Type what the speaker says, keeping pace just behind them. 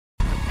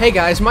Hey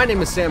guys, my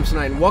name is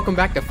Samsonite, and welcome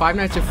back to Five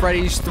Nights at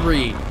Freddy's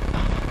 3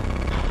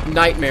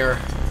 Nightmare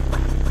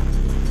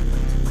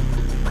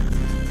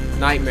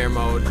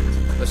mode.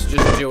 Let's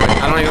just do it.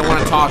 I don't even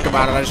want to talk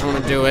about it, I just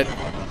want to do it.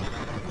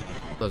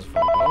 There's a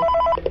phone call.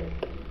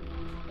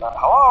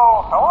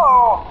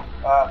 Hello.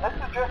 This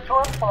is just to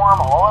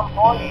inform all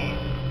employees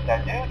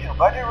that due to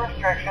budget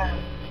restrictions,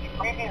 the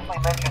previously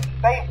mentioned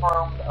safe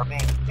rooms are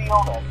being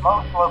sealed at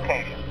most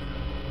locations,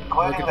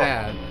 including Look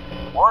at that.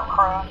 Work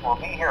crews will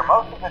be here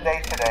most of the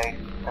day today,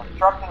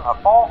 constructing a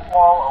false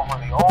wall over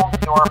the old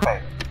store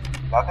face.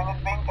 Nothing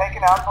is being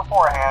taken out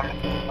beforehand,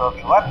 so if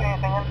you left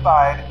anything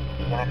inside,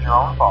 then it's your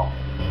own fault.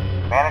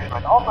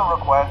 Management also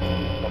requests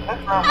that this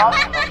room not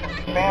be mentioned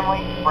to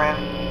family,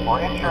 friends,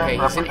 or insurance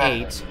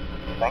representatives.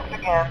 Thanks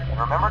again, and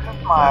remember to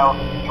smile.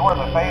 You are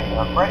the face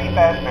of Freddy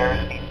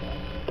Fazbear's Pizza.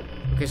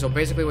 Okay, so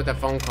basically what that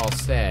phone call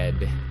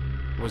said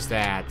was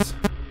that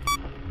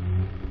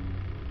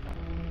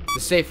the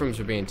safe rooms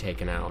are being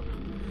taken out.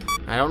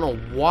 I don't know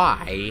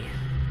why,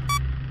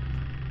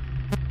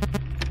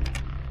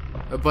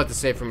 but the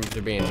safe rooms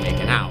are being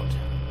taken out.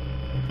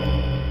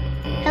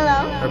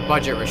 Hello? Or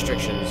budget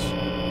restrictions.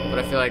 But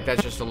I feel like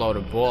that's just a load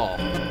of bull.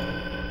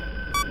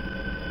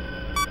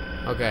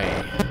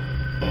 Okay.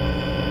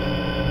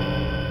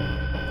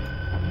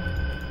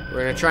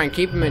 We're gonna try and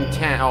keep him in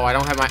 10. Oh, I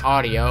don't have my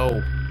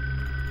audio.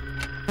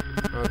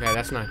 Okay,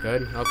 that's not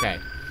good. Okay.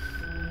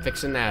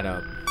 Fixing that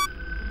up.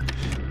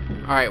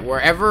 Alright,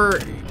 whatever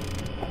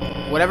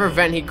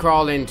vent he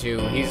crawled into,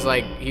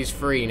 he's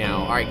free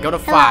now. Alright, go to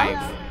 5.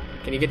 Hello?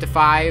 Can you get to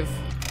 5?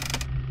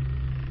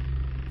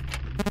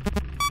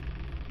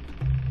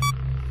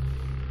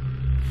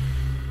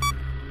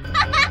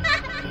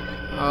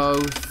 Oh,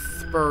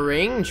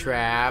 spring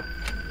trap.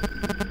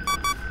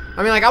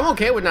 I mean, like, I'm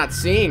okay with not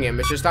seeing him.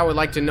 It's just I would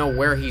like to know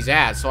where he's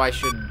at, so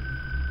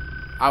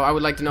I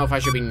would like to know if I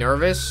should be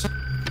nervous.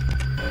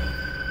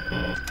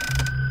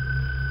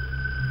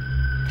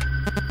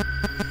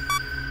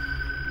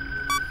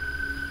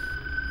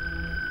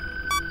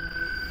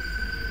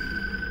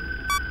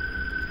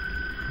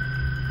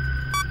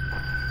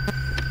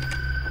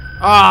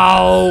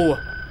 Oh!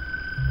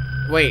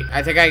 Wait,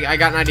 I think I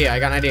got an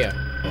idea.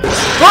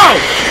 Whoa!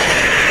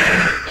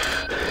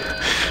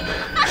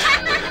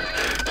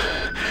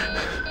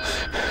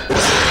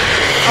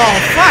 Oh,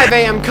 5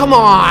 a.m., come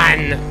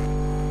on!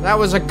 That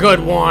was a good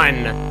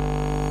one.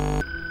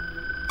 I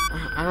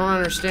don't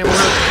understand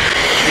where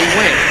he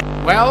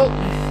went. Well,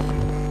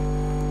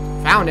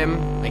 found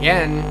him,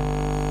 again.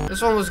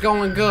 This one was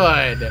going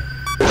good.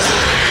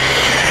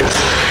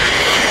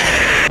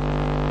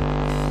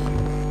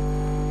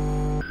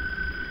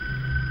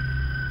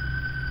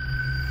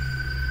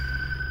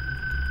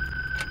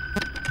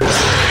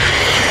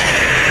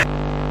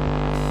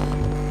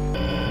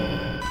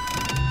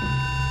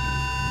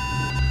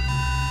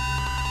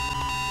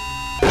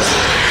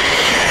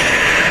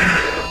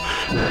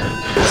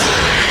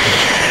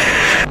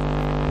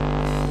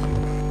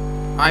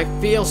 I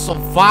feel so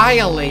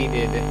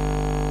violated.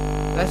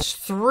 That's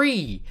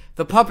 3.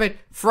 The puppet,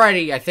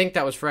 Freddy. I think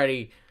that was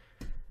Freddy.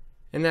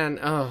 And then,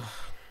 oh,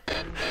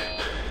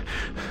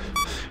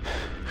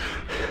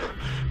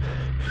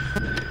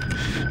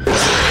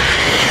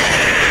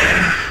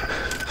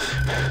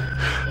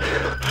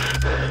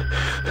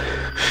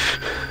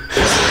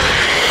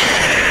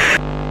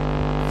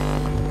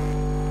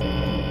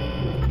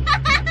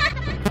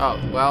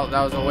 well,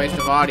 that was a waste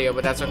of audio,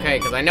 but that's okay,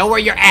 because I know where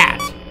you're at.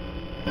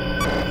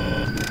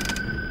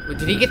 Wait,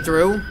 did he get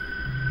through?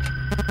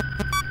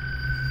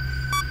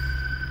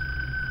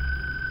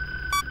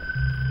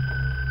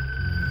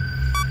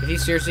 Did he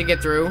seriously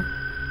get through?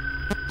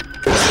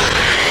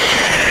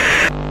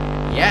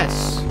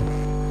 Yes.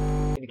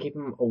 I need to keep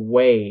him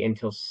away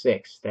until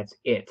 6. That's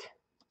it.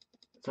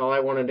 That's all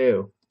I want to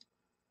do.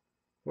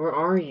 Where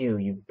are you,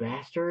 you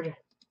bastard?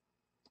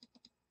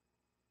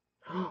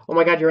 Oh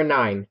my god, you're a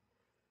 9.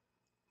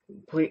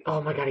 Please.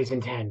 Oh my god, he's in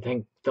 10.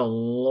 Thank the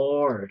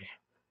Lord.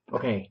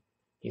 Okay.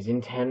 He's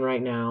in 10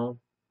 right now.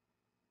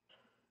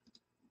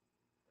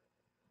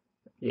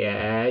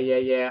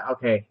 Yeah.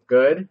 Okay,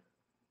 good.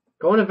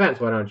 Go in events,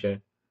 why don't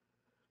you?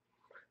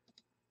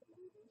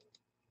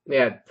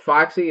 Yeah,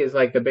 Foxy is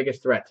like the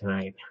biggest threat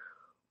tonight.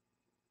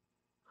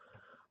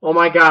 Oh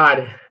my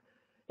god.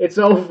 It's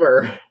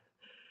over.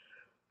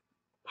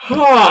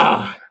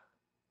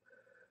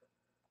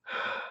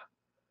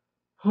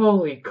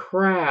 Holy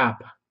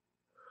crap.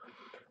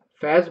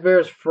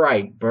 Fazbear's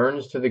Fright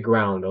burns to the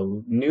ground.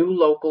 A new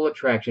local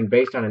attraction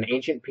based on an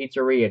ancient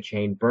pizzeria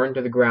chain burned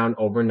to the ground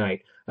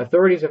overnight.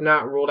 Authorities have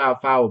not ruled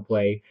out foul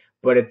play,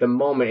 but at the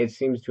moment it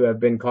seems to have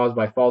been caused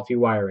by faulty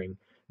wiring.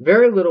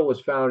 Very little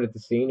was found at the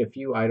scene. A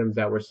few items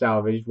that were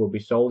salvaged will be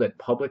sold at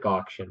public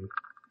auction.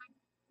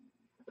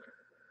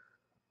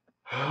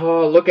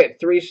 Oh, look at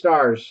 3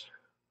 stars.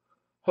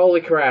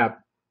 Holy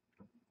crap.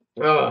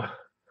 Ugh.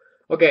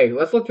 Okay,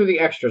 let's look through the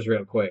extras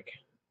real quick.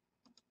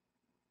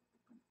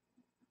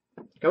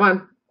 Come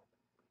on.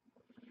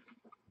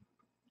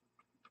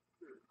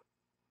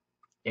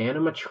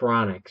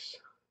 Animatronics.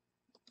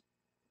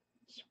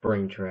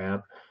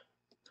 Springtrap.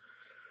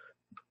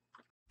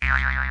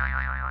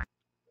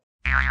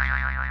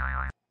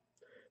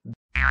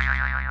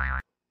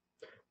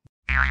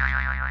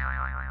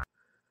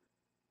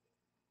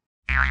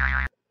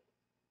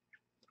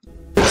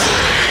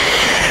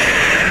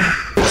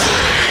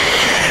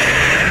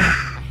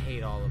 I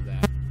hate all of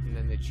that. And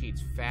then the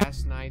cheats.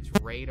 Fast nights,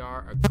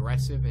 radar,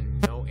 aggressive,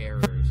 and no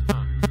errors.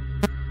 Huh.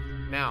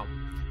 Now,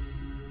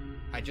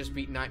 I just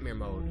beat Nightmare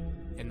mode.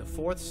 And the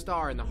 4th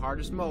star in the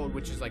hardest mode,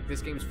 which is like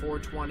this game's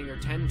 420 or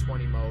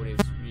 1020 mode, is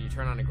you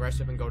turn on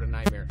aggressive and go to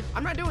Nightmare.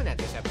 I'm not doing that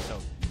this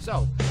episode.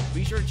 So,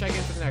 be sure to check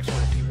in for the next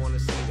one if you want to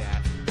see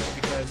that.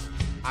 Because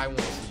I want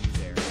to see you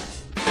there.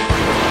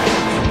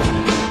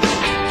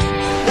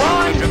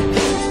 Run!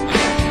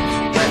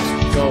 Let's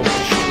go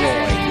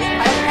destroy.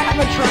 I have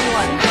a turn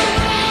one.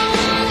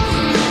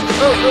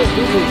 Oh,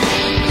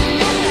 boo-boos.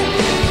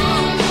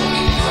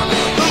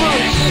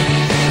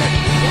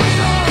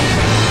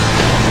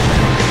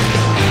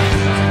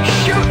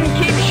 Shoot and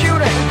keep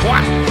shooting.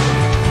 What?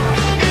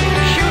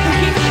 Shoot and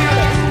keep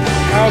shooting.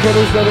 Oh,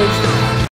 brothers.